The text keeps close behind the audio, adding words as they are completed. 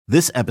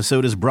This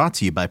episode is brought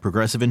to you by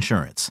Progressive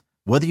Insurance.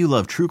 Whether you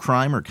love true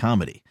crime or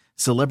comedy,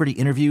 celebrity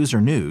interviews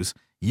or news,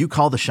 you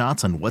call the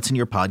shots on what's in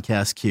your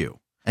podcast queue.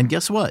 And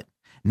guess what?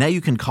 Now you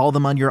can call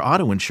them on your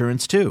auto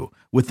insurance too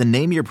with the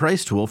Name Your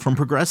Price tool from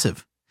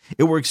Progressive.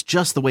 It works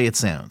just the way it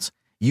sounds.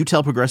 You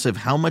tell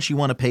Progressive how much you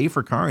want to pay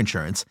for car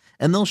insurance,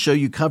 and they'll show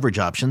you coverage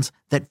options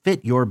that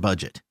fit your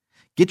budget.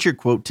 Get your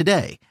quote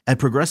today at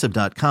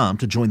Progressive.com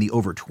to join the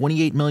over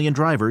 28 million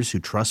drivers who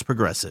trust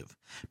Progressive.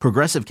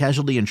 Progressive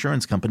Casualty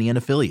Insurance Company and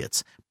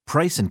Affiliates.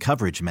 Price and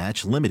coverage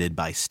match limited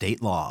by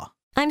state law.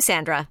 I'm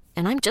Sandra,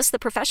 and I'm just the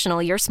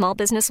professional your small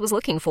business was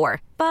looking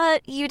for.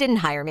 But you didn't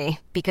hire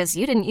me because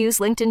you didn't use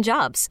LinkedIn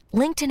Jobs.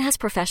 LinkedIn has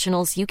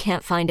professionals you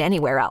can't find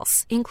anywhere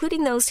else,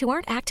 including those who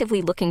aren't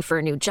actively looking for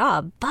a new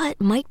job, but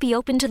might be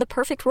open to the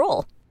perfect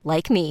role,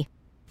 like me.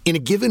 In a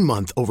given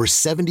month, over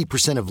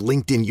 70% of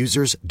LinkedIn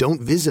users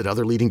don't visit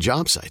other leading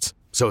job sites.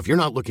 So if you're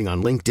not looking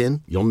on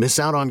LinkedIn, you'll miss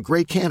out on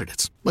great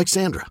candidates like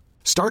Sandra.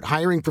 Start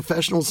hiring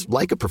professionals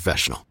like a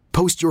professional.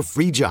 Post your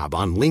free job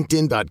on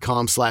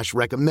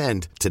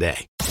linkedin.com/recommend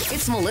today.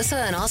 It's Melissa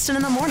and Austin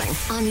in the morning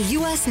on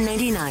US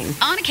 99.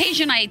 On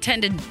occasion, I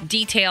tend to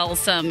detail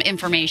some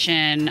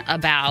information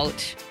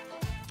about,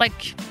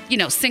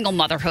 single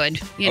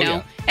motherhood,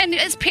 Yeah. And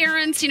as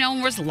parents,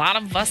 there's a lot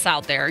of us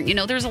out there,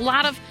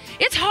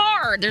 it's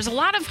hard. There's a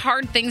lot of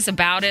hard things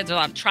about it. There's a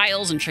lot of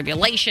trials and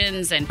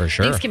tribulations, and For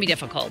sure. things can be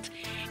difficult.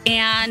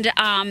 And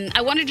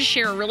I wanted to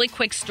share a really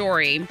quick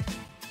story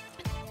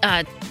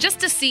just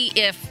to see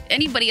if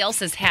anybody else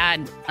has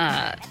had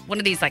one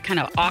of these kind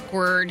of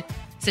awkward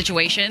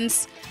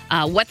situations.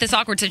 What this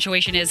awkward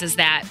situation is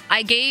that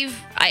I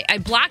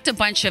blocked a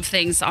bunch of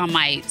things on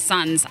my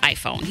son's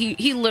iPhone.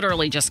 He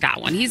literally just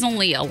got one. He's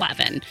only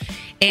 11.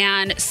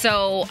 And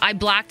so I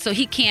blocked, so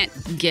he can't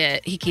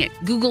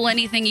Google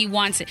anything he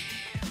wants.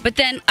 But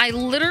then I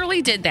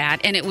literally did that,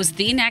 and it was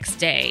the next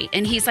day.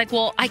 And he's like,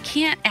 well, I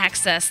can't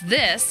access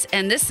this,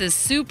 and this is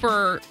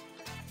super,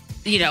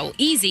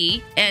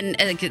 easy, and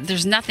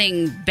there's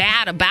nothing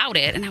bad about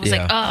it. And I was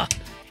like, ugh.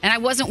 And I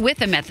wasn't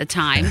with him at the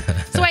time.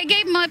 So I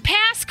gave him a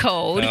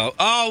passcode.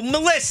 Oh,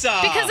 Melissa!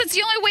 Because it's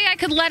the only way I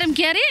could let him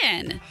get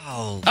in.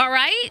 Oh. All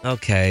right?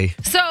 Okay.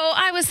 So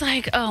I was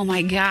like, oh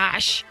my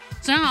gosh.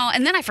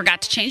 And then I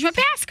forgot to change my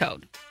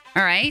passcode.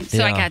 All right?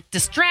 So I got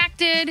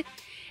distracted.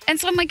 And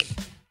so I'm like,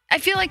 I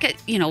feel like,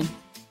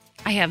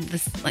 I have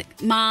this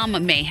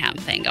mom mayhem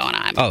thing going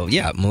on. Oh,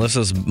 yeah.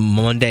 Melissa's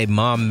Monday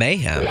Mom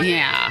Mayhem.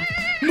 Yeah.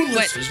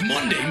 Melissa's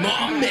Monday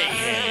Mom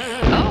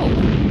Mayhem. Oh.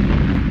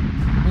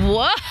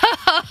 Whoa.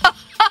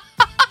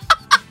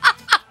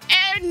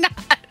 And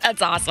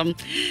that's awesome.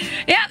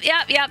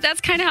 Yeah.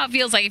 That's kind of how it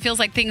feels like. It feels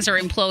like things are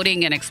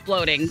imploding and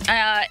exploding.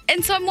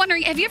 And so I'm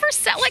wondering, have you ever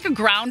set a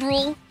ground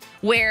rule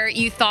where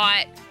you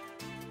thought,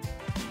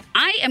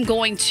 I am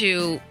going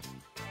to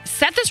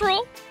set this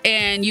rule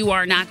and you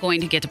are not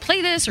going to get to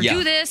play this or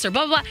do this or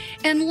blah, blah, blah.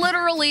 And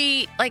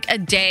literally a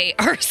day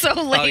or so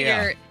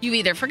later, you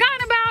either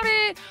forgotten about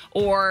it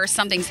or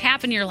something's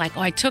happened. You're like,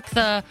 I took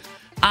the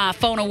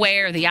phone away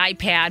or the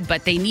iPad,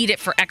 but they need it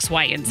for X,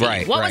 Y, and Z.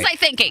 Right, what was I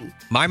thinking?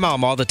 My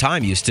mom all the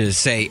time used to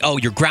say, "Oh,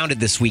 you're grounded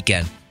this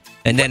weekend,"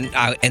 and then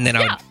I would,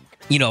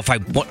 if I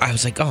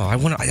was like,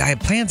 "Oh, I have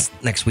plans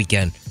next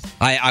weekend,"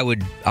 I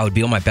would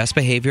be on my best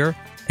behavior,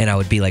 and I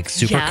would be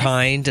super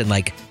kind and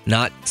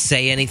not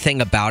say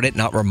anything about it,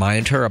 not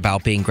remind her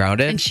about being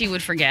grounded, and she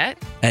would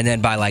forget. And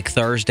then by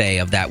Thursday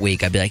of that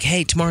week, I'd be like,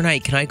 "Hey, tomorrow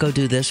night, can I go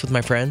do this with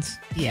my friends?"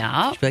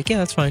 Yeah. She'd be like, "Yeah,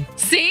 that's fine."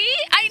 See,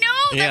 I know.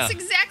 That's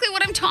exactly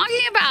what I'm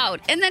talking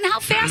about. And then how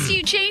fast do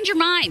you change your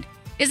mind?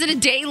 Is it a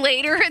day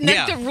later and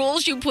then the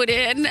rules you put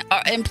in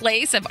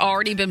place have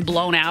already been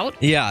blown out?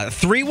 Yeah.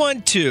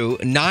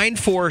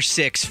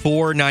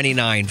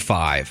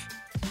 312-946-4995.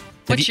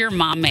 What's your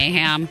mom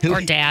mayhem or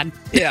dad?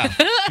 Yeah.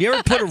 You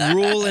ever put a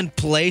rule in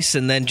place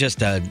and then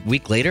just a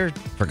week later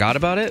forgot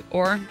about it?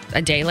 Or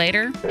a day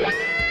later?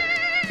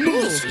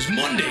 Melissa's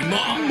Monday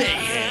Mom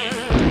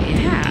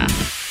Mayhem. Yeah.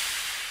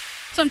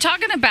 So I'm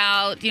talking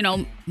about,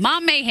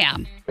 Mom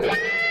Mayhem.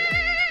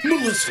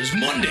 Melissa's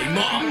Monday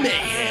Mom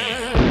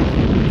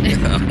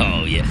Mayhem.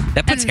 Oh, yeah.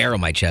 That puts hair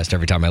on my chest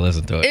every time I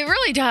listen to it. It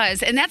really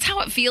does. And that's how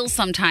it feels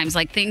sometimes,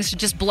 things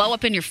just blow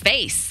up in your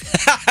face.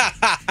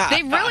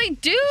 They really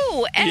do.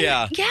 And,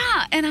 yeah.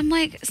 And I'm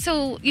like,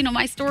 so,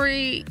 my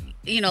story,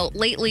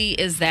 lately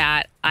is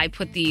that I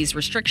put these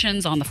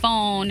restrictions on the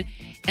phone,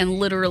 and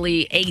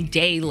literally a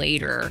day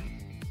later,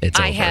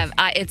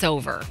 it's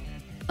over.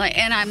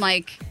 And I'm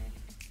like,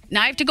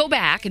 now I have to go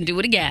back and do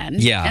it again.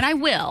 Yeah. And I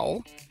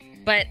will.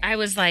 But I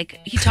was like,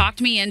 he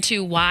talked me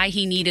into why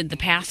he needed the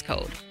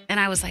passcode. And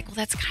I was like, well,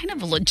 that's kind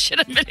of a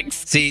legitimate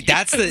excuse.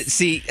 That's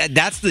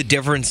the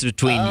difference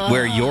between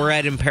where you're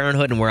at in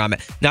parenthood and where I'm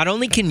at. Not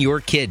only can your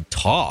kid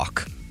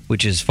talk,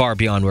 which is far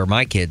beyond where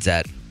my kid's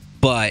at,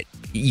 but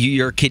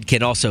your kid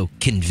can also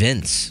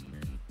convince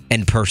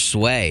and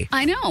persuade.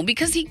 I know,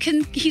 because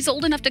he's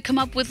old enough to come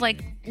up with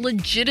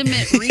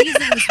legitimate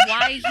reasons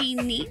why he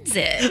needs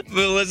it.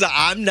 Melissa,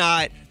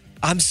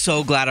 I'm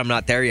so glad I'm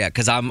not there yet,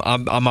 because I'm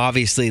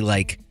obviously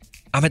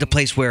I'm at the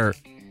place where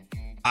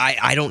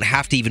I don't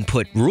have to even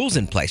put rules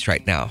in place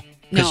right now.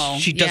 Because No,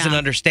 she doesn't yeah.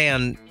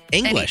 understand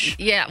English.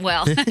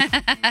 Well.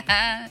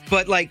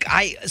 But like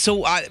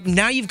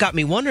now you've got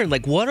me wondering,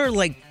 like, what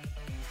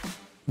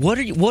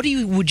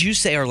would you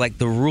say are like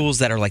the rules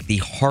that are like the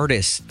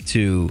hardest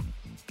to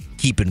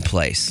keep in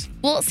place?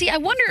 Well, see, I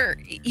wonder,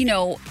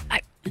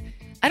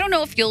 I don't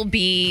know if you'll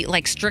be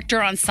like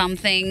stricter on some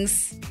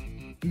things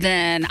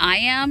than I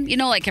am.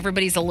 Like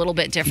everybody's a little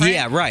bit different.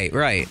 Yeah,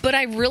 right. But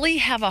I really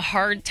have a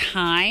hard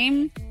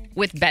time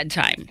with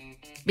bedtime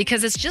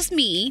because it's just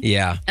me.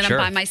 Yeah, and sure.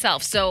 I'm by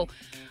myself. So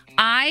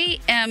I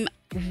am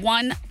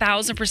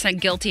 1,000%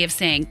 guilty of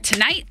saying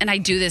tonight, and I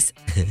do this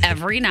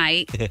every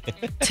night.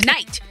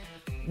 Tonight,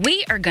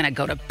 we are going to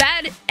go to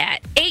bed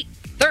at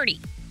 8:30.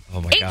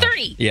 Oh my god.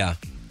 8:30. Yeah.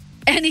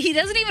 And he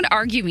doesn't even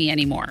argue me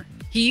anymore.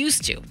 He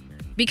used to,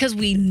 because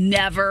we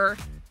never,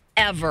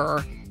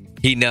 ever,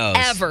 He knows.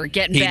 ever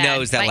get in He bed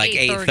knows that by like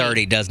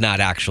 8:30 does not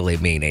actually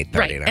mean 8:30.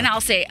 Right. now. And I'll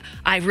say,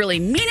 I really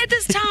mean it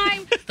this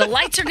time. The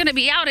lights are going to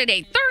be out at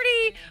 8:30,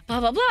 blah,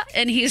 blah, blah.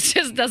 And he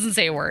just doesn't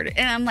say a word.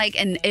 And I'm like,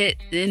 and it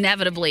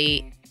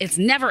inevitably, it's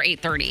never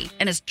 8:30.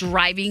 And it's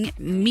driving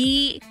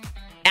me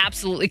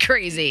absolutely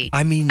crazy.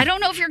 I mean, I don't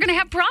know if you're going to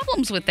have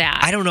problems with that.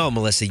 I don't know,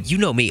 Melissa. You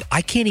know me.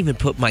 I can't even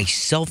put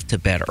myself to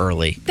bed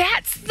early.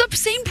 That's the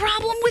same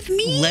problem with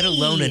me. Let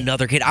alone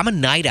another kid. I'm a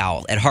night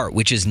owl at heart,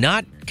 which is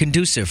not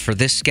conducive for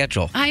this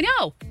schedule. I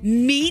know.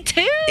 Me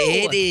too.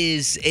 It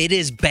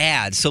is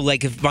bad. So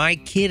like if my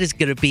kid is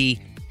going to be,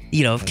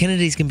 if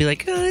Kennedy's going to be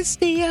like, oh, let's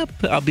stay up.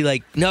 I'll be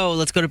like, no,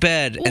 let's go to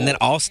bed. And then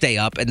I'll stay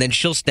up and then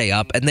she'll stay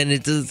up. And then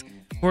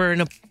we're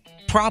in a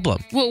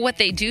problem. Well, what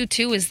they do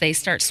too is they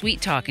start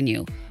sweet talking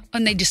you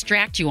and they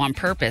distract you on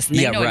purpose. And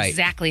they know right.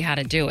 exactly how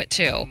to do it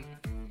too.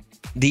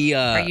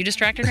 Are you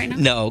distracted right now?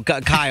 No,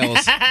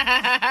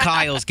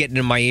 Kyle's getting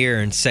in my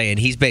ear and saying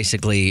he's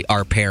basically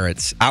our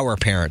parents,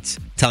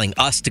 telling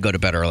us to go to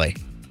bed early.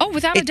 Oh,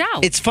 without a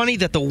doubt. It's funny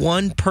that the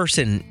one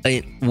person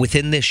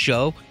within this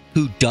show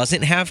who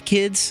doesn't have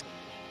kids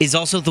is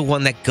also the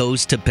one that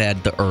goes to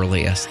bed the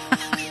earliest.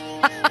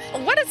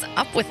 What is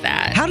up with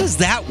that? How does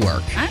that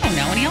work? I don't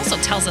know. And he also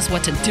tells us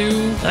what to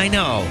do. I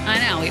know.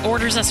 He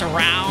orders us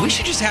around. We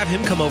should just have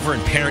him come over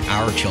and parent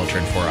our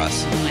children for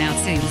us. Well,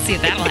 let's see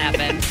if that'll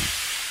happen.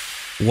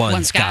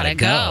 One's gotta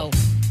go.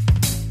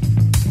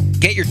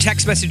 Get your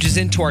text messages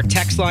into our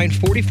text line,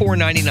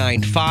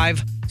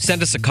 44995.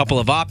 Send us a couple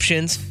of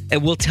options,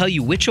 and we'll tell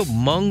you which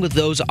among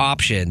those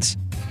options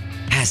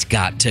has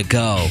got to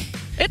go.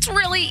 It's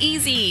really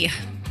easy.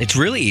 It's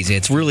really easy.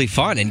 It's really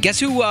fun. And guess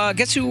who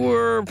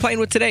we're playing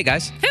with today,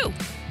 guys? Who?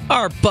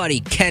 Our buddy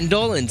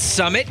Kendall in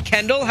Summit.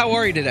 Kendall, how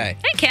are you today?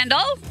 Hey,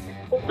 Kendall.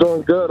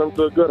 Doing good. I'm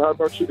doing good. How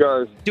about you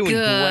guys? Doing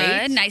Good.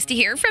 great. Nice to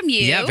hear from you.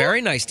 Yeah,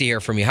 very nice to hear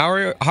from you. How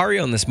are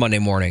you on this Monday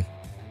morning?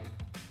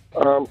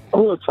 I'm a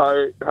little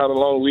tired. Had a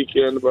long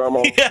weekend, but I'm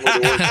on.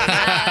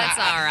 That's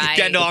all right.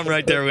 Kendall, I'm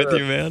right there with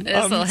you, man.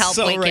 This will help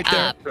wake you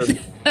up.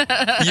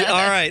 Yeah,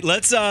 all right,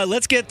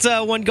 let's get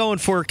one going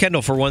for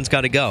Kendall for One's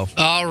Gotta Go.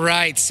 All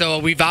right, so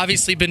we've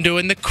obviously been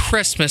doing the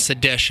Christmas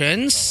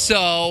edition.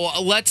 So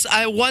let's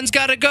One's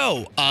Gotta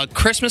Go.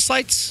 Christmas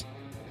lights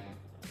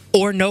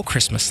or no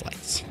Christmas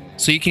lights.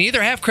 So you can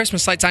either have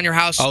Christmas lights on your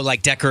house. Oh,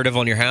 like decorative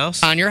on your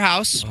house? On your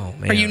house. Oh,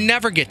 man. Or you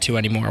never get to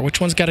anymore.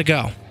 Which one's gotta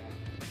go?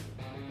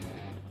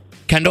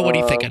 Kendall, what are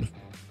you thinking?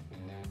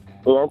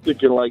 Well, I'm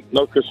thinking like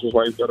no Christmas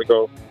lights gotta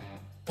go.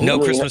 No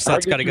Christmas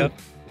lights gotta go?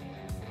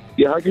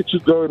 Yeah, how could you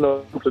go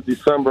into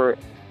December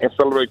and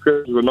celebrate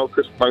Christmas with no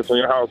Christmas lights on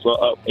your house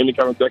or any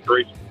kind of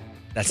decoration?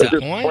 That's It's a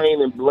just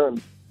plain and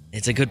bland.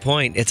 It's a good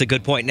point. It's a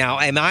good point. Now,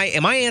 am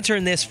I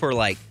answering this for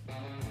like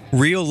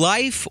real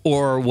life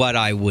or what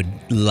I would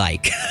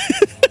like?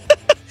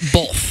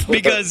 Both.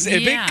 Because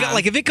if Yeah.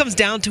 if it comes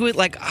down to it,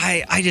 like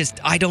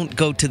I don't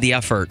go to the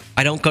effort.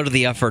 I don't go to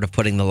the effort of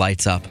putting the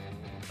lights up.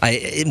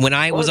 When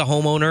I was a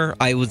homeowner,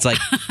 I was like,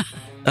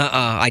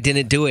 I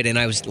didn't do it, and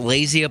I was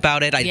lazy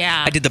about it.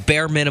 I did the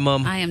bare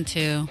minimum. I am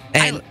too.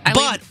 And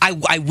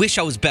I wish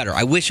I was better.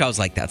 I wish I was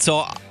like that.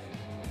 So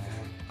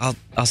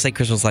I'll say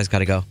Christmas lights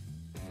gotta go.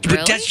 Really?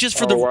 But that's just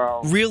for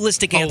the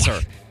realistic answer.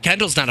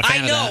 Kendall's not a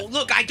fan I of know. that.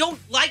 Look, I don't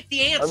like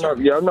the answer.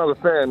 I'm not a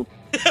fan.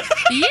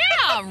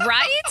 Yeah,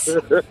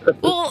 right?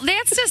 Well,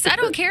 that's just, I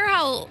don't care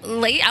how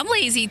late, I'm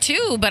lazy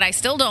too, but I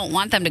still don't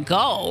want them to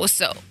go.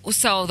 So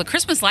the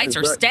Christmas lights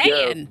are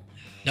staying.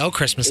 No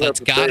Christmas Yeah, lights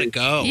for gotta sure.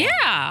 go.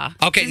 Yeah.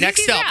 Okay, It's next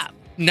easy as up. that.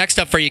 Next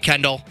up for you,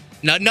 Kendall.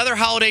 Another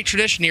holiday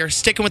tradition here,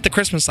 sticking with the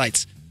Christmas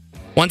lights.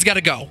 One's got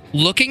to go.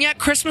 Looking at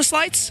Christmas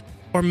lights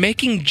or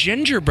making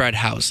gingerbread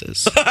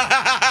houses?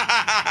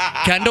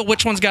 Kendall,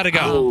 which one's got to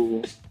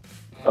go?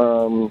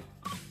 Ooh.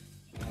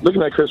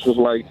 Looking at Christmas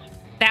lights.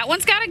 That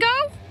one's got to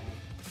go?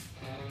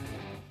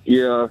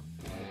 Yeah.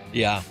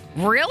 Yeah.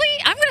 Really?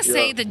 I'm going to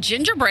say Yeah. the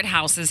gingerbread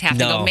houses have to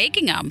No. go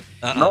making them.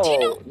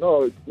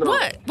 No.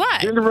 What?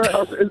 Gingerbread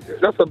house,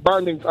 that's a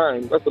bonding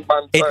time. That's a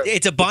bonding time.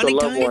 It's a bonding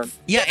with loved time? one.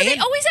 Yeah, But they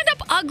and always end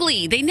up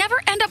ugly. They never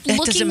end up That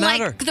doesn't looking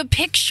matter. like the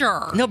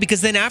picture. no,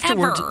 because then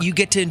afterwards Ever. you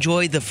get to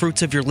enjoy the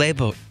fruits of your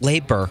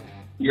labor.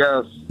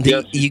 Yes,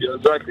 you're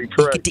exactly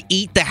correct. You get to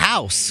eat the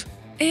house.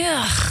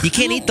 Ugh, You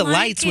can't eat the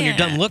lights when you're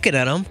done looking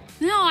at them.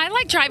 No, I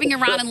like driving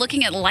around and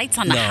looking at lights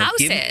on the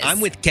houses. I'm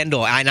with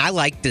Kendall, and I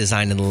like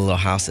designing the little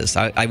houses.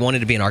 I wanted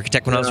to be an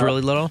architect when I was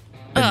really little.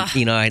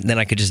 And, then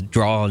I could just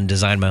draw and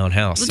design my own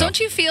house. Well, don't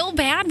you feel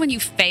bad when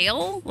you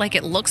fail? Like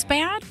it looks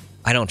bad?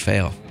 I don't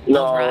fail.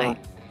 No, right.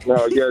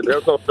 no,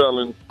 there's no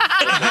failing.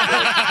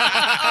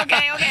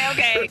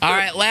 Okay. All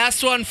right,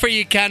 last one for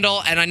you,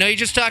 Kendall. And I know you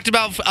just talked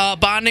about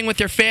bonding with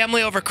your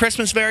family over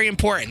Christmas, very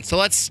important. So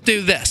let's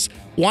do this.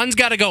 One's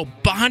got to go.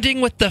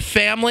 Bonding with the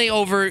family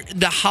over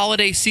the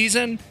holiday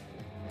season,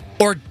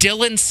 or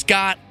Dylan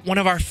Scott, one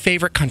of our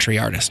favorite country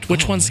artists.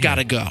 Which one's got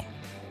to go?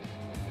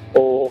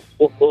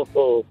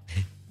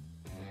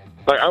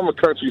 Like, I'm a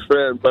country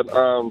fan, but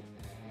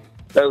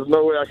there's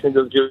no way I can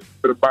just give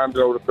it a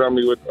bonding over the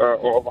family with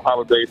over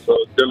holiday. So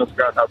Dylan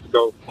Scott has to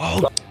go.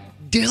 Oh,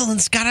 Dylan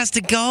Scott has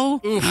to go.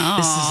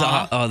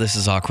 This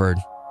is awkward.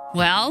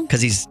 Well,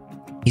 because he's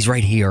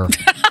right here.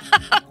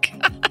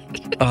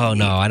 Oh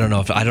no, I don't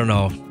know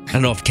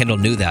if Kendall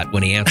knew that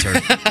when he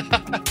answered.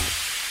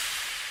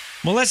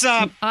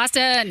 Melissa,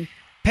 Austin,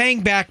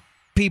 paying back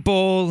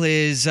people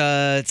is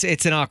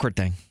it's an awkward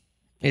thing.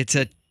 It's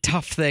a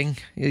tough thing.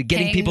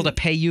 Getting people to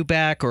pay you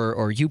back,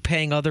 or you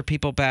paying other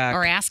people back,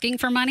 or asking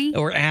for money,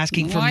 Why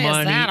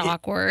is that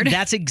awkward?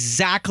 That's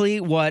exactly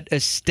what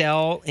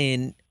Estelle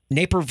in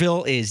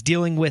Naperville is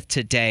dealing with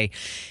today.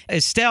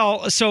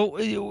 Estelle,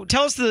 so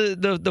tell us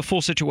the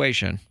full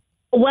situation.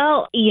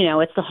 Well,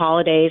 it's the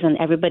holidays and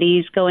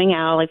everybody's going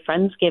out, like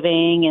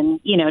Friendsgiving and,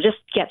 just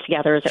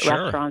get-togethers at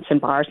restaurants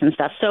and bars and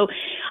stuff. So,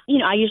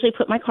 I usually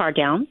put my card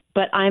down,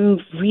 but I'm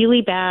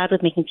really bad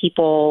with making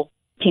people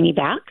pay me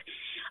back.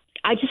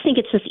 I just think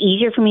it's just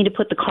easier for me to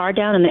put the card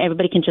down and then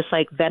everybody can just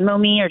like Venmo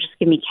me or just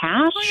give me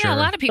cash. Well, yeah, a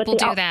lot of people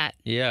do that.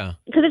 Yeah.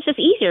 Because it's just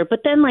easier.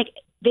 But then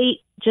they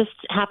just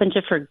happen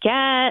to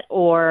forget,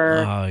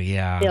 or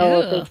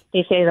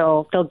they say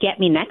they'll get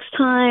me next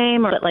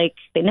time, or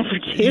they never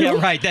do. Yeah,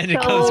 right. Then it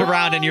comes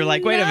around and you're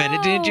like, wait a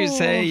minute, didn't you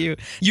say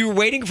you were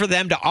waiting for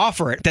them to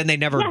offer it? Then they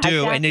never do.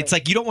 Exactly. And it's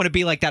like, you don't want to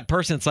be like that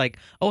person. It's like,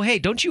 oh, hey,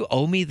 don't you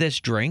owe me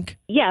this drink?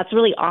 Yeah, it's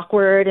really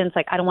awkward. And it's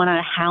like, I don't want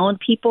to hound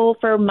people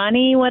for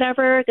money,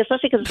 whatever, especially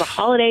because it's the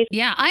holidays.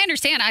 Yeah, I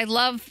understand. I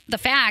love the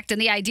fact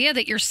and the idea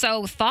that you're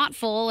so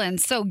thoughtful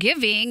and so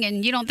giving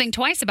and you don't think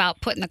twice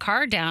about putting the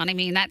card down. I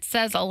mean, that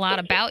says a lot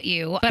about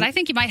you, but I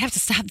think you might have to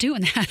stop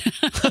doing that.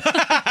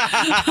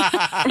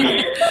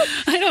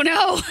 I don't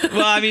know.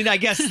 Well, I mean, I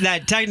guess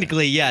that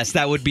technically, yes,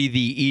 that would be the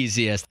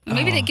easiest.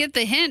 Maybe they get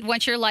the hint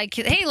once you're like,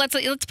 hey, let's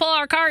pull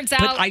our cards out.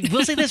 But I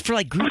will say this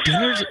for group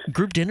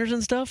dinners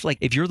and stuff. Like,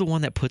 if you're the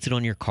one that puts it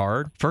on your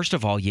card, first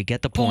of all, you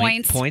get the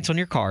points on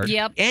your card.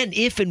 Yep. And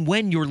if and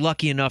when you're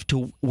lucky enough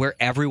to where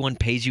everyone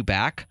pays you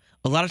back,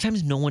 a lot of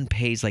times no one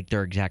pays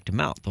their exact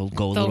amount. They'll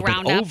go a little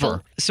bit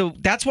over. So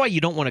that's why you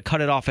don't want to cut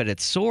it off at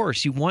its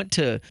source. You want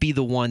to be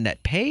the one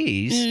that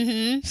pays.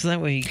 Mm-hmm. So that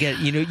way you get,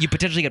 you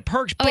potentially get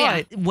perks.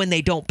 But when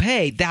they don't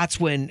pay, that's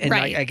when, and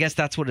I guess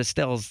that's what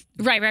Estelle's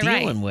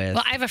dealing with.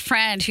 Well, I have a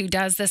friend who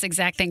does this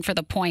exact thing for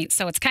the points.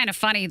 So it's kind of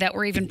funny that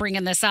we're even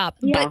bringing this up.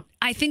 Yeah. But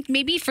I think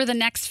maybe for the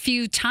next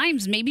few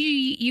times, maybe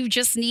you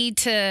just need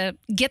to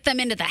get them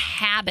into the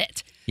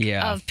habit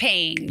of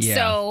paying. Yeah.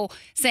 So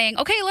saying,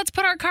 okay, let's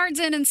put our cards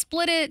in and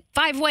split it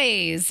 5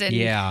 ways. And,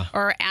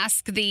 or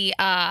ask you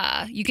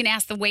can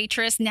ask the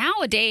waitress.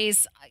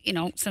 Nowadays,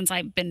 since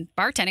I've been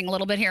bartending a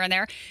little bit here and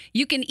there,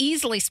 you can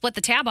easily split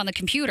the tab on the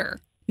computer.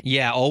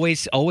 Yeah,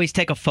 always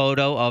take a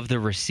photo of the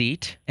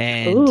receipt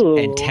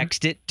and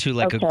text it to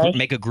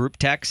make a group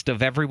text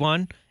of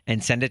everyone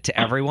and send it to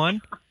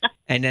everyone.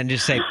 And then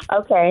just say,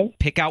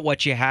 pick out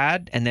what you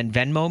had and then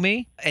Venmo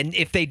me. And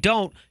if they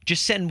don't,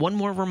 just send one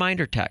more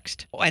reminder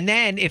text. And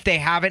then if they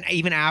haven't,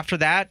 even after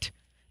that,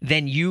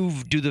 then you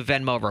do the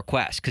Venmo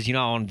request. Because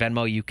on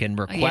Venmo you can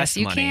request money. Yes,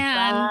 you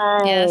can.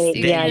 Right. Yes,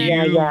 you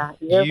can. Yeah.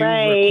 You're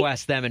right.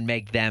 Request them and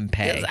make them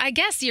pay. I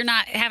guess you're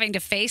not having to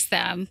face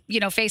them,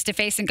 face to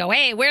face and go,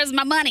 hey, where's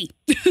my money?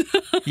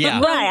 Yeah.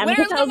 Right. I mean,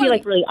 that would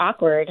be really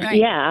awkward. Right.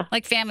 Yeah.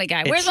 Like Family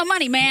Guy. Where's my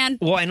money, man?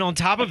 Well, and on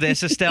top of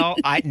this, Estelle,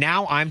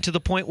 I'm to the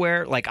point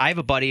where, I have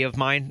a buddy of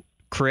mine,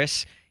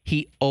 Chris.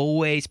 He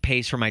always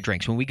pays for my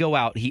drinks. When we go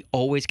out, he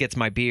always gets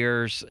my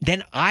beers.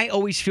 Then I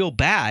always feel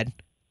bad.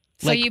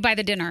 So you buy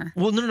the dinner?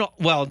 Well, no.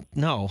 Well,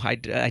 no, I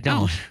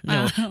don't.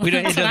 No, we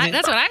don't.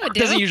 That's what I would do.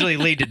 It doesn't usually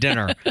lead to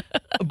dinner,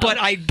 but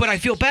I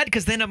feel bad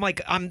because then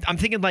I'm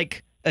thinking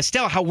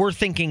Estelle, how we're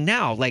thinking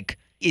now.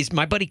 Is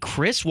my buddy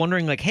Chris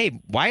wondering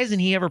hey, why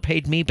hasn't he ever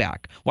paid me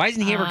back? Why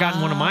hasn't he ever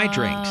gotten one of my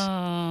drinks?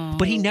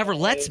 But he never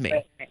lets me.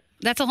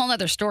 that's a whole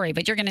other story,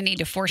 but you're going to need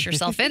to force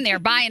yourself in there,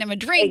 buying him a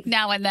drink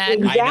now and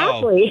then.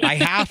 Exactly. I know. I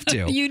have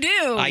to. You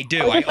do. I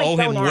do. I owe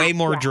him way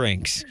more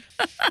drinks.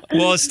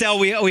 Well, Estelle,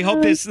 we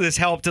hope this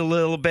helped a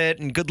little bit,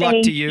 and good luck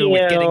to you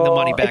with getting the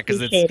money back,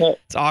 because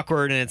it's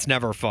awkward and it's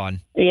never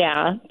fun.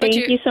 Yeah. Thank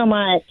you so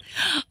much.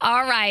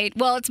 All right.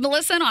 Well, it's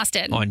Melissa and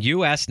Austin. On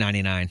US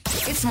 99.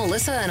 It's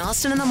Melissa and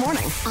Austin in the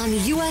morning on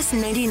US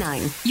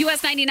 99.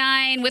 US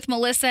 99 with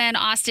Melissa and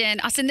Austin.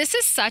 Austin, this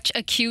is such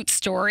a cute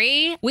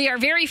story. We are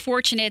very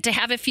fortunate to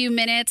have a few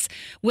minutes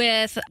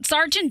with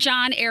Sergeant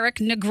John Eric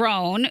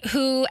Negron,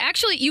 who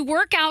actually, you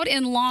work out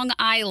in Long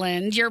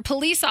Island. You're a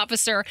police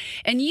officer,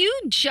 and you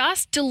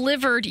just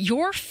delivered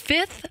your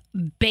 5th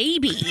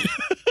baby.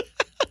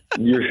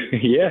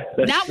 Yeah.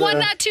 Not 1,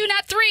 not 2,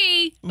 not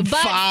 3, but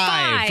 5.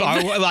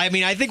 I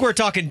mean, I think we're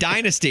talking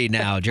dynasty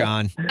now,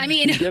 John. I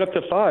mean, you get up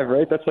to 5,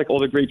 right? That's like all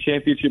the great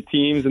championship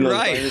teams and those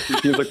dynasty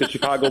teams like the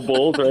Chicago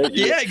Bulls, right?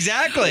 Yeah,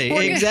 exactly.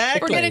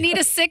 We're going to need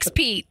a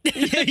 6-peat.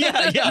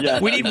 Yeah.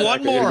 We need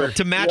one more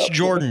to match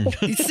Jordan.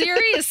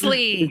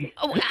 Seriously.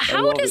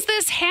 How does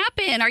this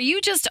happen? Are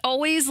you just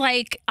always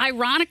like,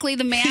 ironically,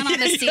 the man on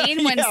the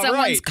scene when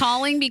someone's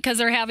calling because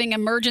they're having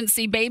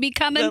emergency baby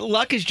coming? The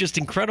luck is just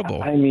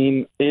incredible. I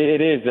mean, it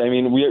is. I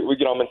mean,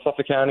 I'm in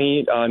Suffolk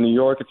County, New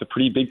York. It's a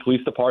pretty big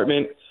police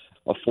department,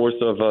 a force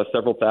of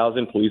several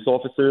thousand police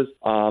officers.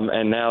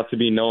 And now to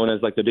be known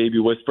as like the baby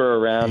whisperer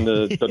around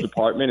the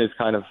department is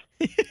kind of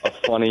a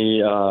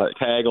funny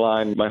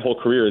tagline. My whole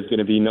career is going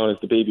to be known as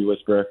the baby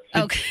whisperer.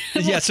 Okay.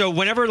 Yeah. So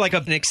whenever like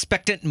an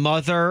expectant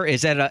mother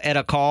is at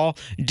a call,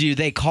 do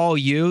they call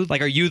you?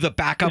 Like, are you the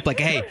backup?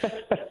 Like, hey,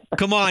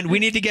 come on, we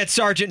need to get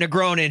Sergeant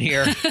Negron in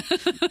here.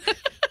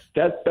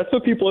 That's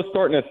what people are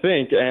starting to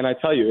think, and I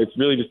tell you, it's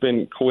really just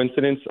been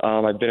coincidence.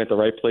 I've been at the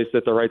right place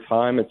at the right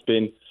time. It's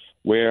been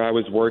where I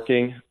was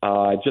working.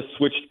 I just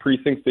switched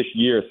precincts this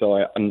year, so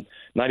I'm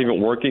not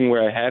even working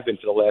where I have been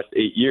for the last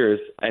 8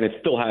 years, and it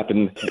still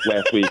happened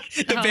last week.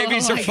 The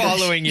babies are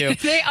following you.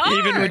 They are.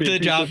 Even with the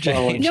job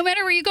change. No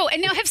matter where you go.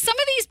 And now, have some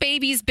of these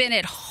babies been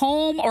at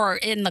home or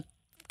in the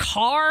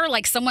car,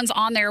 like someone's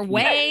on their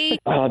way?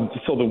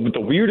 So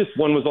the weirdest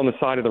one was on the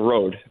side of the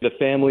road. The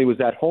family was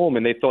at home,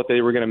 and they thought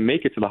they were going to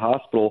make it to the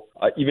hospital.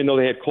 Even though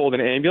they had called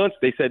an ambulance,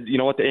 they said, you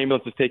know what, the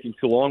ambulance is taking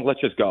too long. Let's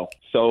just go.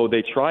 So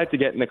they tried to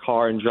get in the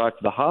car and drive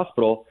to the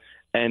hospital,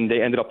 and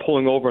they ended up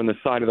pulling over on the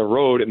side of the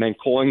road and then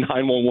calling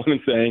 911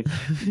 and saying,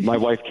 my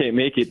wife can't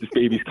make it. This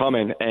baby's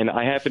coming. And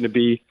I happened to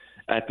be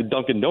at the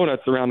Dunkin'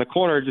 Donuts around the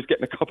corner just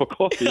getting a cup of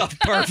coffee.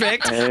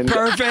 Perfect. It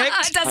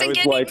doesn't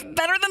get any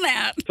better than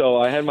that.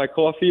 So I had my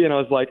coffee and I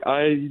was like,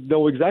 I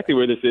know exactly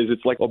where this is.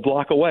 It's like a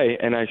block away.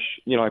 And I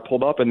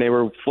pulled up and they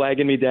were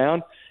flagging me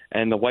down.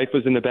 And the wife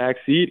was in the back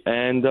seat,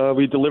 and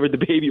we delivered the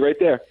baby right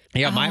there.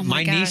 Yeah,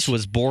 my niece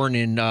was born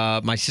in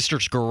my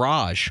sister's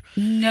garage.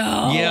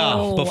 No.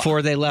 Yeah,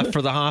 before they left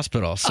for the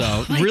hospital.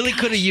 So really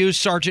could have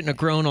used Sergeant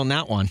Negron on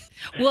that one.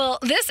 Well,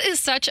 this is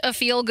such a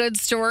feel-good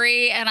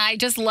story, and I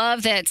just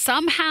love that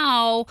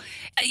somehow,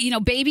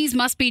 babies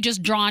must be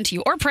just drawn to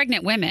you, or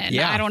pregnant women.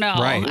 Yeah, I don't know.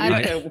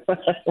 Right.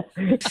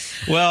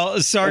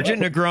 Well,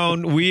 Sergeant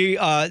Negron, we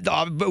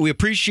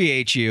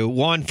appreciate you,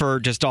 one, for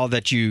just all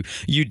that you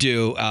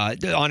do.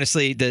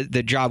 Honestly,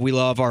 the job we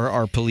love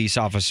our police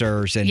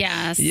officers, and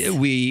yes,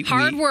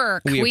 hard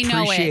work. We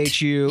know appreciate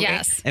it. you,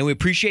 yes, and we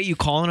appreciate you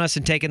calling us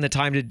and taking the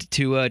time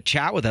to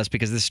chat with us,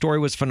 because this story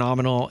was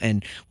phenomenal,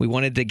 and we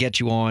wanted to get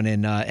you on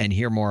and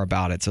hear more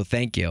about it. So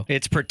thank you.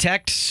 It's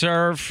protect,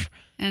 serve,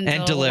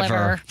 and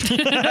deliver. Yep,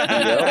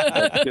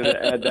 I'm going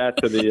to add that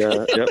to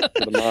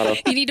the motto.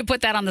 You need to put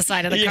that on the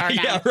side of the car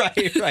now. Yeah, right.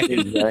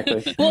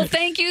 Exactly. Well,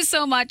 thank you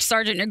so much,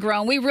 Sergeant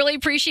Negron. We really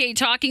appreciate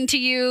talking to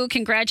you.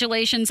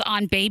 Congratulations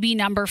on baby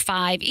number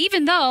 5,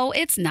 even though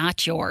it's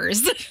not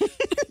yours.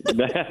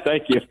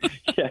 Thank you.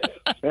 Yes.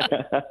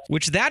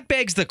 Which that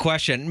begs the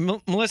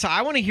question, Melissa,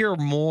 I want to hear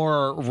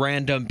more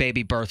random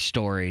baby birth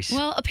stories.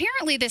 Well,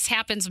 apparently this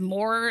happens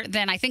more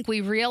than I think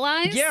we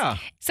realize. Yeah.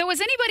 So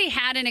has anybody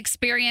had an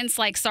experience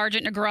like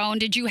Sergeant Negron?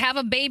 Did you have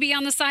a baby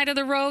on the side of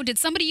the road? Did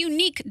somebody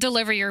unique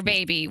deliver your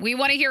baby? We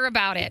want to hear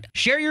about it.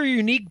 Share your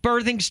unique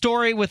birthing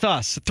story with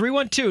us.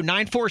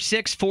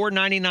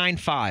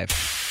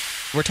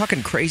 312-946-4995. We're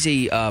talking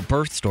crazy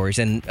birth stories.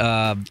 And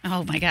oh,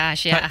 my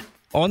gosh, yeah.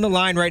 On the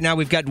line right now,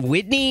 we've got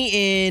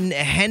Whitney in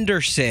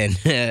Henderson.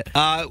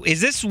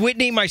 Is this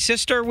Whitney, my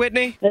sister,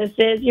 Whitney? This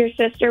is your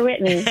sister,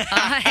 Whitney.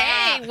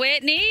 Hey,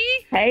 Whitney.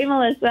 Hey,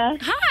 Melissa.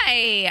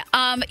 Hi.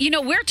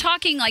 We're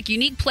talking like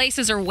unique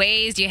places or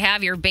ways you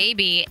have your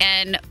baby,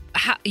 and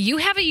you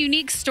have a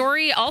unique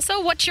story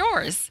also. What's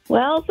yours?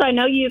 Well, so I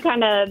know you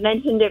kind of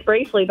mentioned it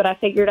briefly, but I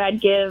figured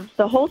I'd give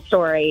the whole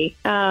story.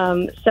 So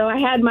I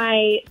had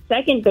my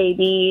second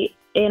baby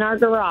in our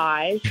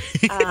garage,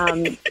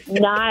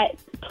 not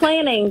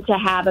planning to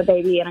have a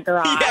baby in a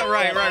garage. Yeah,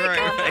 right.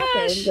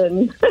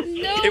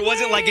 It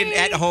wasn't like an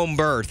at-home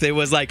birth. It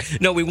was like,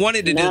 no, we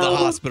wanted to do the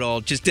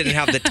hospital, just didn't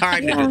have the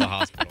time to do the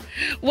hospital.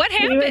 What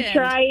happened? We were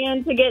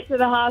trying to get to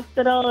the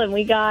hospital, and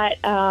we got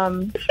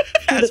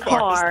to the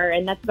car,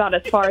 and that's about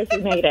as far as we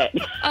made it.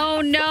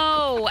 Oh,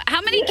 no.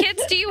 How many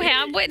kids do you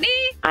have, Whitney?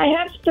 I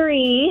have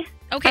 3.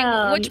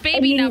 Okay, which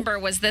baby number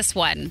was this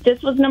one?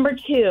 This was number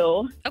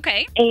 2.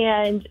 Okay.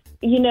 And,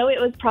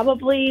 it was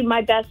probably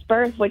my best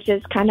birth, which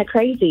is kind of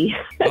crazy.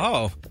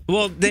 Oh.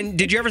 Well, then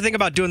did you ever think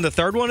about doing the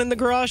third one in the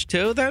garage,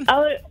 too, then?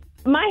 Oh,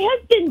 my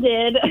husband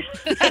did.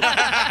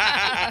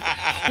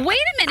 Wait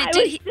a minute.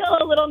 I was still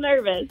a little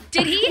nervous.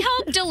 Did he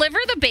help deliver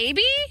the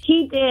baby?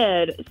 He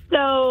did.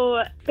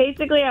 So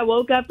basically, I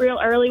woke up real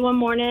early one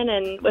morning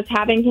and was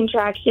having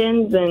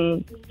contractions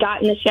and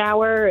got in the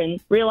shower and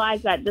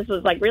realized that this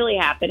was really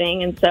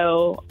happening. And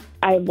so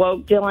I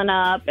woke Dylan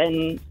up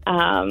and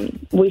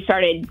we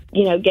started,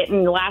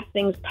 getting the last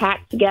things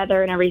packed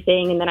together and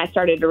everything. And then I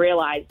started to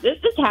realize this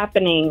is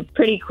happening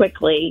pretty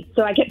quickly.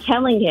 So I kept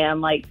telling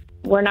him,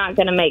 we're not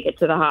going to make it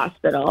to the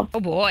hospital. Oh,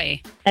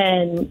 boy.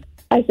 And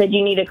I said,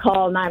 you need to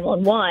call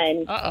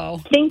 911. Uh-oh.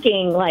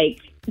 Thinking,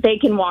 they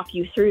can walk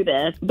you through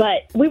this.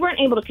 But we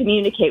weren't able to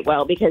communicate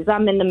well because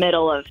I'm in the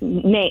middle of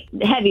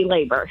heavy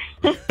labor.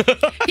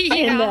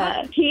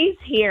 Yeah. And he's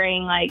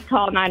hearing,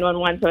 call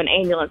 911 so an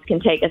ambulance can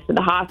take us to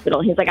the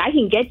hospital. He's like, I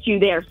can get you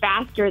there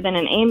faster than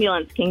an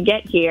ambulance can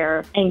get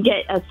here and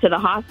get us to the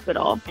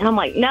hospital. And I'm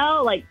like,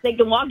 no, they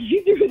can walk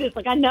you through this.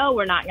 I know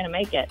we're not going to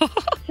make it.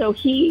 So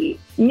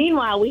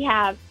meanwhile, we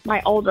have my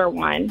older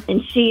one,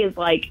 and she is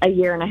a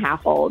year and a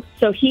half old.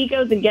 So he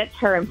goes and gets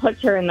her and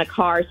puts her in the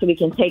car so we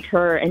can take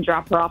her and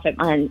drop her off at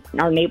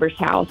our neighbor's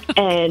house.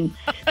 And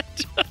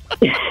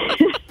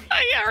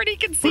I already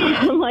can see it.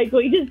 I'm like,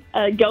 we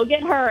just go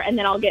get her, and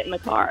then I'll get in the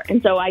car.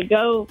 And so I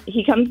go,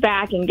 he comes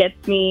back and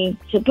gets me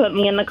to put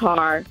me in the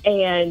car,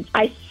 and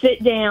I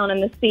sit down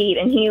in the seat,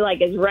 and he,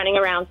 is running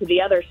around to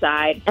the other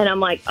side. And I'm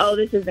like, oh,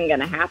 this isn't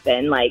going to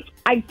happen.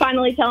 I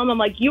finally tell him, I'm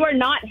like, you are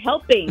not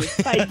helping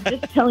by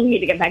just telling me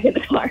to get back in the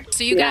car.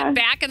 So you got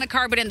back in the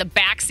car, but in the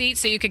back seat,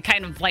 so you could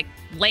kind of,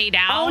 lay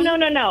down? Oh,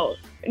 no.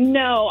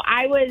 No,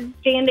 I was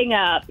standing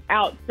up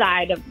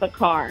outside of the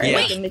car,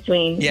 in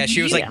between. Yeah,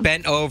 she was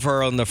bent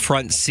over on the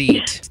front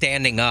seat,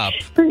 standing up.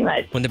 Pretty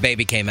much. When the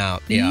baby came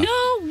out. Yeah.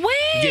 No way!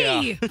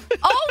 Yeah.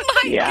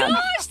 Oh my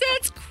gosh,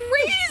 that's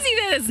crazy!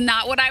 That is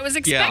not what I was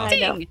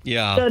expecting.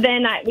 Yeah. So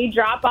then we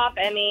drop off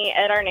Emmy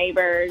at our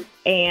neighbor's,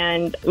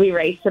 and we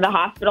race to the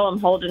hospital. I'm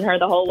holding her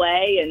the whole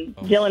way, and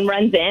Dylan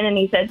runs in, and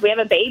he says, we have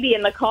a baby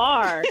in the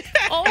car.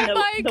 Oh my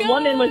gosh. The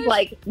woman was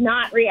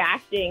not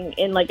reacting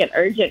in an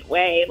urgent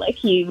way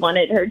he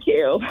wanted her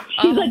to.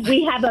 She's like,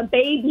 we have a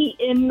baby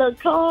in the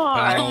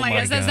car. Oh my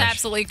gosh, that's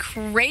absolutely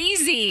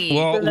crazy.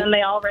 Well, so then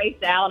they all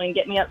raced out and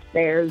get me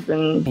upstairs.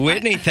 And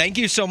Whitney, thank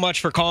you so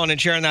much for calling and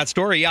sharing that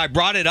story. Yeah, I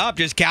brought it up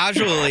just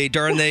casually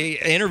during the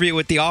interview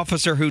with the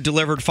officer who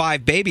delivered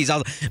 5 babies.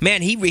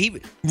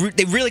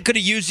 They really could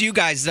have used you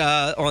guys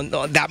on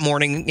that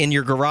morning in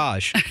your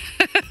garage.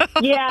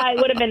 Yeah, it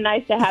would have been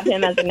nice to have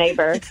him as a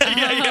neighbor.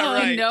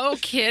 Right. No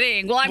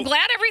kidding. Well, I'm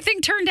glad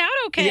everything turned out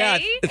okay. Yeah,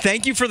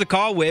 thank you for the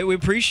call, Whit. We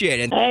appreciate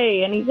it.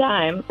 Hey,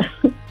 anytime.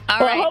 All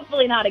well, right.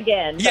 Hopefully not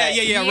again. Yeah,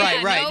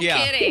 right. No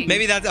Yeah, kidding.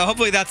 maybe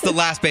hopefully that's the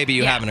last baby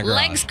you have in a garage.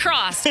 Legs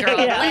crossed, girl.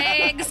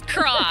 Legs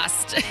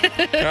crossed.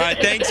 All right,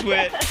 thanks,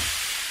 Whit.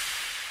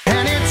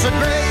 And it's a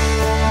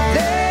great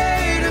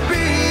day to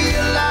be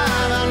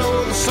alive. I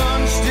know the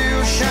sun's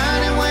still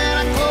shining when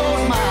I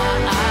close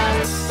my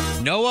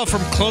eyes. Noah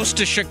from close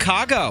to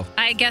Chicago.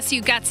 I guess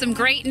you got some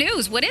great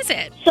news. What is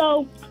it?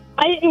 So,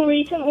 I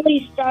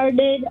recently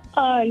started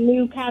a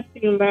new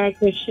Captain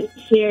America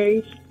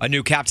series. A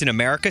new Captain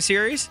America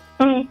series?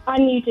 On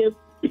YouTube.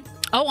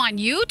 Oh, on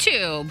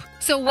YouTube.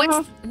 So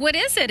what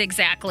is it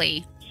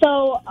exactly?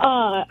 So,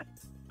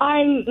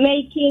 I'm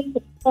making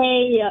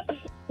a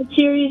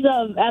series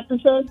of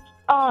episodes.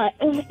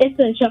 It's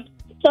a show.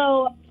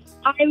 So,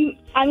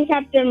 I'm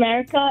Captain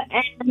America,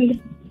 and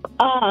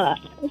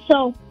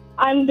so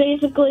I'm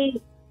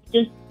basically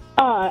just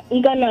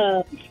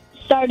gonna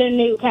start a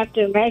new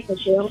Captain America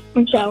show.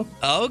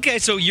 Okay,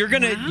 so you're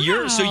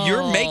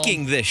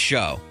making this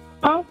show.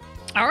 Huh?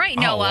 All right,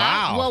 Noah. Oh,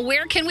 wow. Well,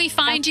 where can we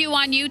find you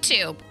on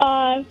YouTube?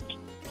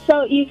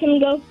 So you can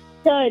go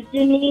to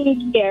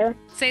Janine Gear.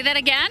 Say that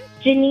again?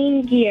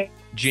 Janine Gear.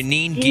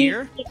 Janine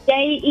Gear?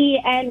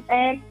 JENNINE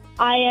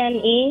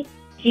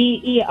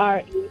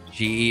GERE.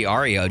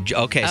 GERE.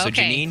 Okay, so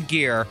Janine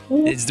Gear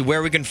is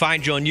where we can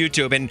find you on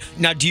YouTube. And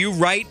now, do you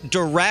write,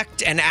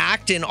 direct, and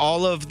act in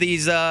all of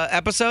these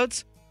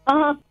episodes?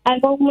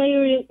 I've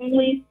only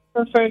released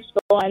the first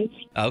one.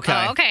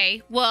 Okay.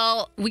 Okay.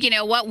 Well, you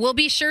know what? We'll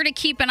be sure to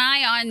keep an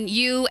eye on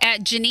you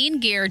at Janine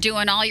Gear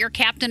doing all your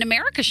Captain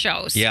America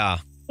shows. Yeah.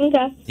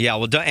 Okay. Yeah.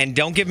 Well,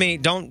 don't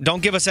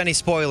give us any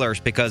spoilers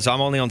because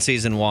I'm only on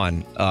season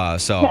 1,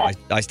 so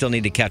I still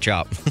need to catch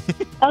up.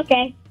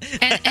 Okay.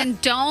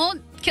 And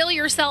don't kill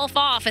yourself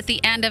off at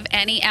the end of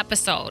any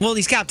episode. Well,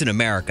 he's Captain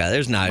America.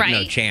 There's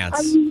no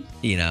chance.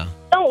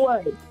 Don't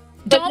worry.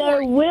 But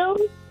there will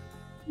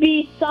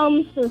be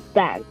some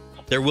suspense.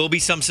 There will be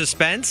some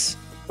suspense?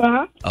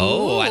 Uh-huh.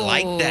 Oh, I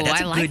like that.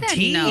 That's I a like good that,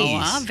 tease.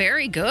 Noah.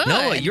 Very good.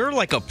 Noah, you're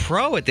like a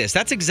pro at this.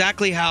 That's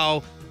exactly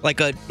how like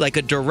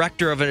a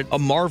director of a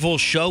Marvel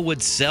show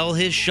would sell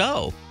his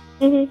show.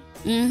 Well,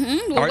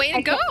 way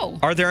to go.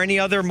 Are there any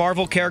other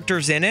Marvel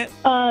characters in it?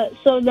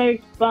 So there's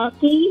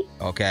Bucky,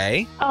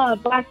 Okay.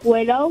 Black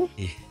Widow,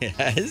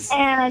 Yes.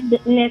 and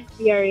Nick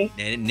Fury.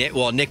 And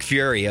Nick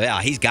Fury.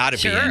 Yeah, he's got to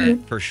be Sure. in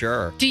it for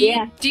sure. Do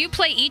you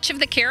play each of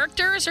the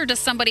characters, or does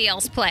somebody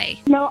else play?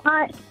 No,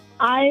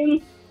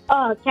 I'm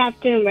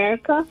Captain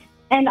America,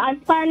 and I'm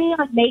planning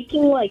on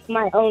making like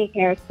my own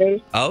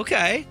characters.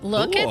 Okay.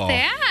 Look Cool. at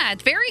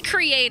that. Very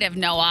creative,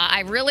 Noah. I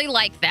really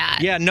like that.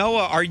 Yeah,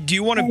 Noah, do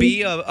you want to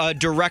be a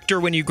director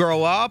when you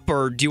grow up,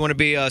 or do you want to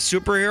be a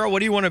superhero? What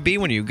do you want to be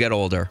when you get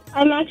older?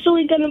 I'm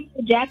actually gonna be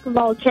a jack of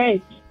all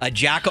trades. A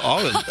jack.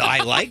 Oh,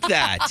 I like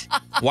that.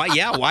 Why?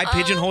 Yeah. Why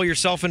pigeonhole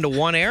yourself into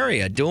one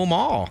area? Do them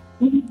all.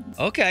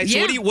 Okay. So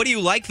what do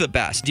you like the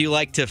best? Do you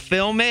like to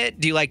film it?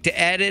 Do you like to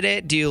edit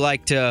it? Do you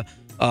like to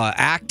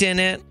act in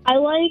it? I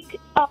like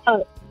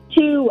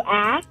to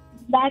act.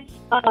 That's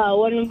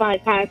one of my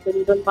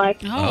passions in life.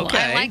 Oh,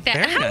 Okay. I like that.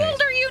 Very How nice.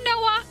 old are you,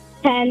 Noah?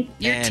 10.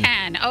 You're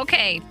 10.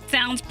 Okay.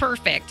 Sounds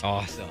perfect.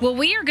 Awesome. Well,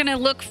 we are going to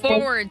look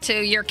forward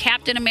to your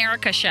Captain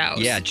America shows.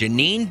 Yeah,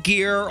 Janine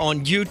Gear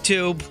on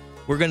YouTube.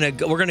 We're gonna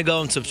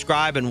go and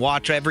subscribe and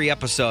watch every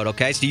episode.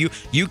 Okay, so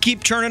you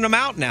keep churning them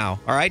out now.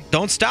 All right,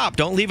 don't stop.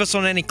 Don't leave us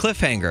on any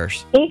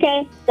cliffhangers.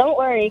 Okay, don't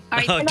worry. All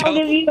right. And I'll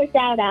give you a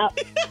shout out.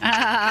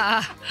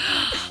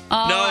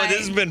 No, this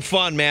has been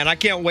fun, man. I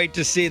can't wait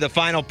to see the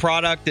final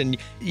product, and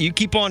you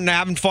keep on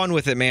having fun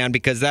with it, man,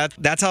 because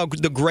that's how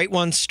the great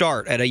ones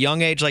start at a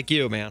young age like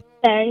you, man.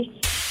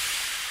 Thanks.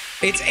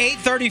 It's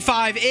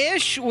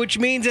 8:35-ish, which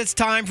means it's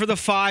time for the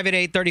 5 at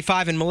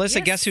 8:35. And Melissa,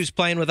 guess who's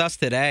playing with us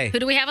today? Who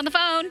do we have on the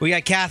phone? We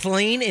got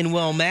Kathleen in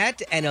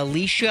Wilmette and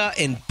Alicia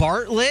in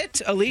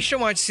Bartlett. Alicia,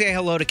 why don't you say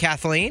hello to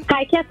Kathleen?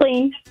 Hi,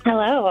 Kathleen.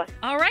 Hello.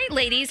 All right,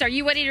 ladies. Are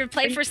you ready to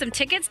play for some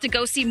tickets to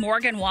go see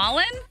Morgan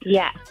Wallen?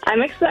 Yeah,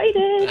 I'm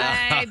excited.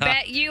 I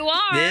bet you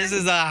are. This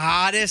is the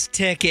hottest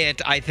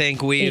ticket I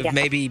think we've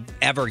maybe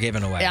ever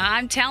given away.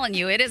 I'm telling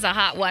you, it is a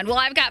hot one. Well,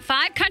 I've got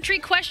 5 country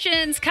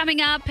questions coming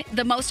up.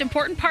 The most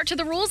important part to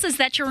the rules is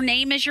that your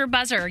name is your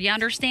buzzer. You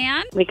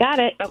understand? We got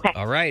it. Okay.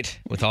 All right.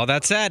 With all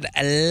that said,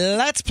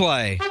 let's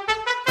play.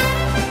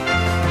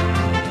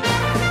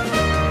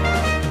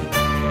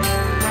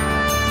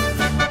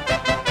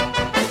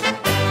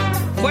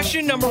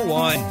 Question number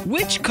 1.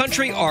 Which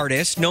country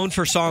artist known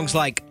for songs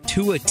like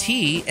To a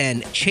T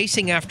and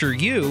Chasing After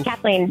You?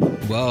 Kathleen.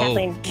 Whoa.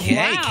 Kathleen. Okay,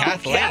 Wow,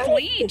 Kathleen.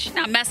 Kathleen. She's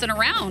not messing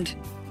around.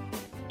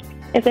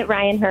 Is it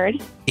Ryan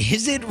Hurd?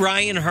 Is it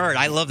Ryan Hurd?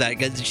 I love that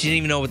because she didn't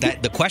even know what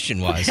the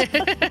question was.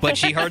 But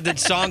she heard the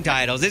song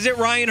titles. Is it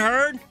Ryan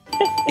Hurd?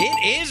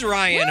 It is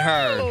Ryan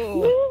Hurd.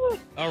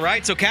 All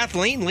right, so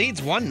Kathleen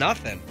leads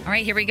 1-0. All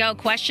right, here we go.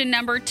 Question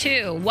number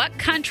 2. What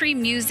country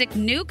music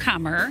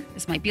newcomer,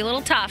 this might be a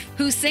little tough,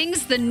 who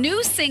sings the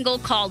new single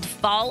called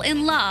Fall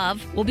in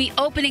Love will be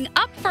opening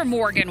up for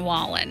Morgan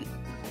Wallen?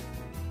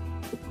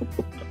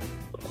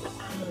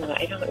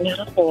 I don't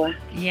know.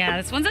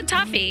 Yeah, this one's a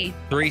toughie.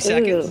 3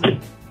 seconds.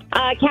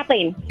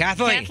 Kathleen.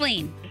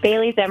 Kathleen.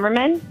 Bailey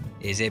Zimmerman.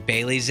 Is it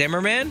Bailey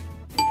Zimmerman?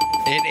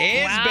 It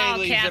is Wow,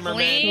 Bailey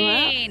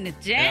Kathleen. Zimmerman.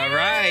 Dang. All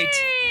right.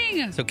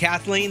 So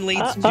Kathleen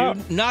leads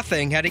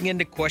 2-0 heading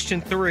into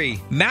question 3.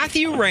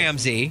 Matthew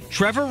Ramsey,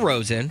 Trevor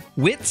Rosen,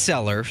 Whit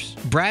Sellers,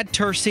 Brad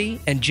Tersey,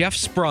 and Jeff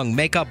Sprung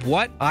make up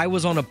what I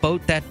Was on a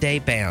Boat That Day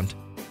band?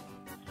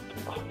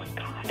 Oh, my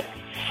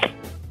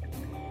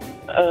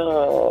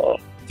God.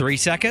 3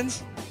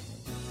 seconds.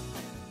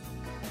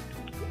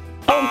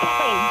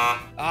 Oh,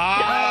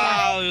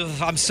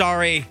 I'm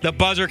sorry. The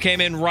buzzer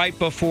came in right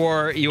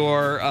before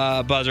your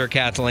buzzer,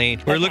 Kathleen.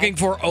 We're looking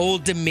for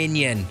Old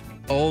Dominion.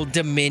 Old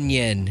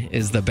Dominion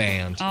is the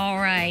band. All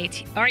right,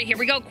 here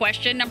we go.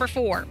 Question number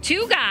 4.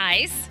 2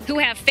 guys who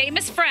have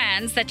famous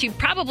friends that you've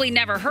probably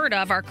never heard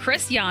of are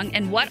Chris Young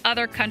and what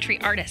other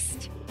country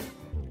artist?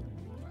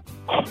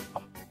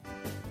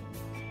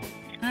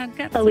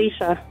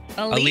 Alicia.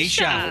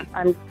 Alicia.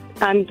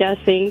 I'm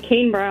guessing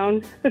Kane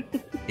Brown.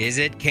 Is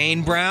it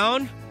Kane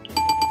Brown?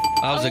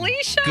 That was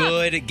Alicia. a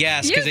good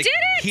guess You because it did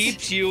it.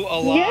 keeps you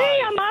alive. Yay,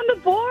 I'm on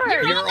the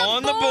board. You're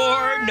on the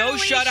board. No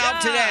Alicia. shutout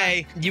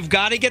today. You've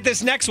got to get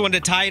this next one to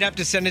tie it up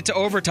to send it to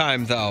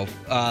overtime, though.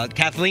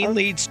 Kathleen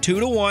leads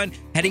 2-1,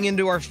 heading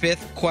into our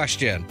 5th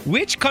question.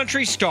 Which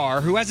country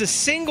star who has a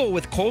single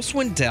with Cole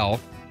Swindell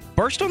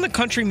burst on the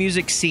country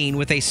music scene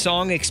with a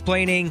song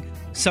explaining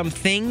some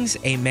things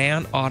a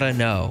man ought to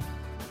know?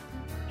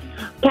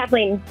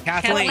 Kathleen.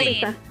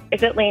 Kathleen.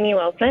 Is it Lainey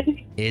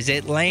Wilson? Is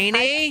it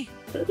Lainey?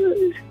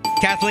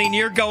 Kathleen,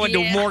 you're going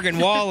to Morgan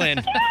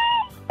Wallen.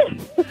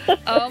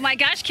 Oh my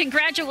gosh,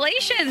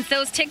 congratulations.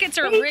 Those tickets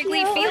are at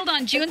Wrigley Field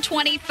on June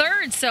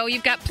 23rd, so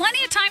you've got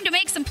plenty of time to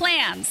make some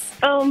plans.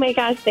 Oh my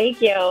gosh,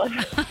 thank you.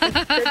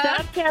 Good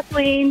job,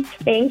 Kathleen.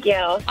 Thank you.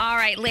 All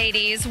right,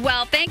 ladies.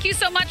 Well, thank you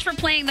so much for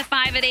playing the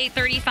 5 at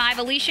 8:35.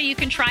 Alicia, you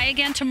can try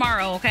again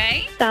tomorrow,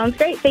 okay? Sounds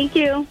great. Thank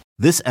you.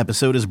 This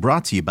episode is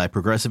brought to you by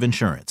Progressive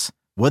Insurance.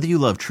 Whether you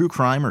love true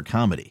crime or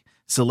comedy,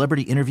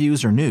 celebrity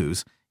interviews or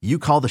news, you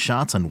call the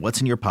shots on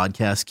what's in your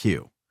podcast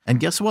queue. And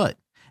guess what?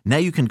 Now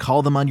you can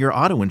call them on your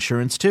auto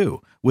insurance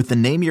too with the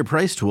Name Your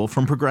Price tool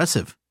from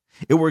Progressive.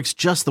 It works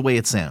just the way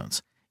it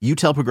sounds. You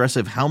tell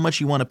Progressive how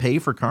much you want to pay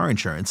for car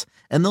insurance,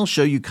 and they'll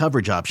show you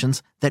coverage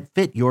options that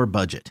fit your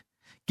budget.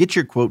 Get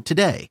your quote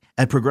today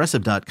at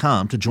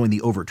Progressive.com to join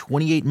the over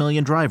 28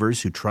 million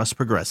drivers who trust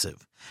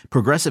Progressive.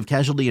 Progressive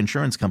Casualty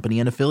Insurance Company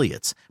and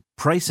Affiliates.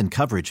 Price and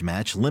coverage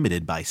match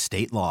limited by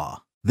state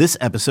law. This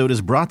episode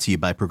is brought to you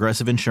by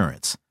Progressive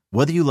Insurance.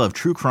 Whether you love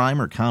true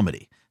crime or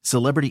comedy,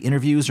 celebrity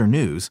interviews or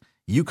news,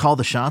 you call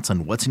the shots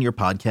on what's in your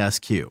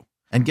podcast queue.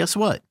 And guess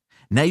what?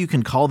 Now you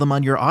can call them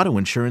on your auto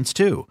insurance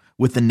too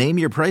with the Name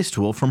Your Price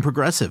tool from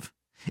Progressive.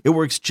 It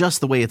works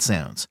just the way it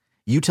sounds.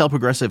 You tell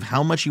Progressive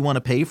how much you want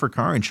to pay for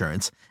car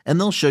insurance, and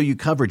they'll show you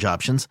coverage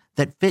options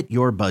that fit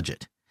your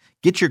budget.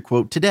 Get your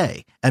quote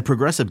today at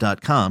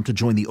Progressive.com to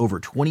join the over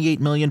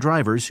 28 million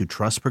drivers who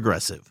trust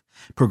Progressive.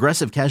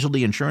 Progressive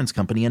Casualty Insurance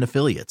Company and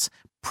Affiliates.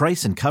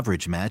 Price and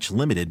coverage match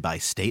limited by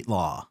state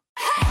law.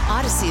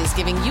 Odyssey is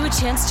giving you a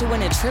chance to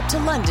win a trip to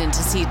London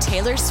to see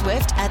Taylor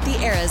Swift at the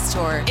Eras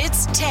Tour.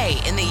 It's Tay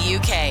in the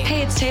UK.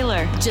 Hey, it's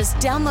Taylor. Just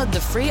download the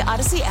free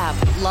Odyssey app,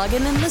 log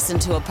in and listen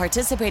to a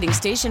participating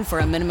station for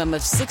a minimum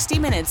of 60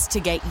 minutes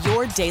to get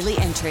your daily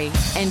entry.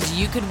 And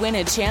you could win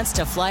a chance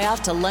to fly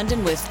off to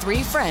London with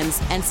 3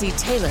 friends and see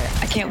Taylor.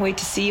 I can't wait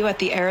to see you at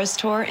the Eras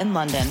Tour in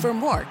London. For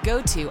more,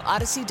 go to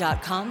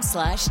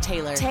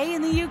odyssey.com/Taylor. Tay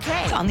in the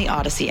UK. It's on the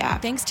Odyssey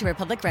app. Thanks to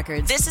Republic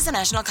Records. This is a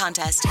national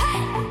contest.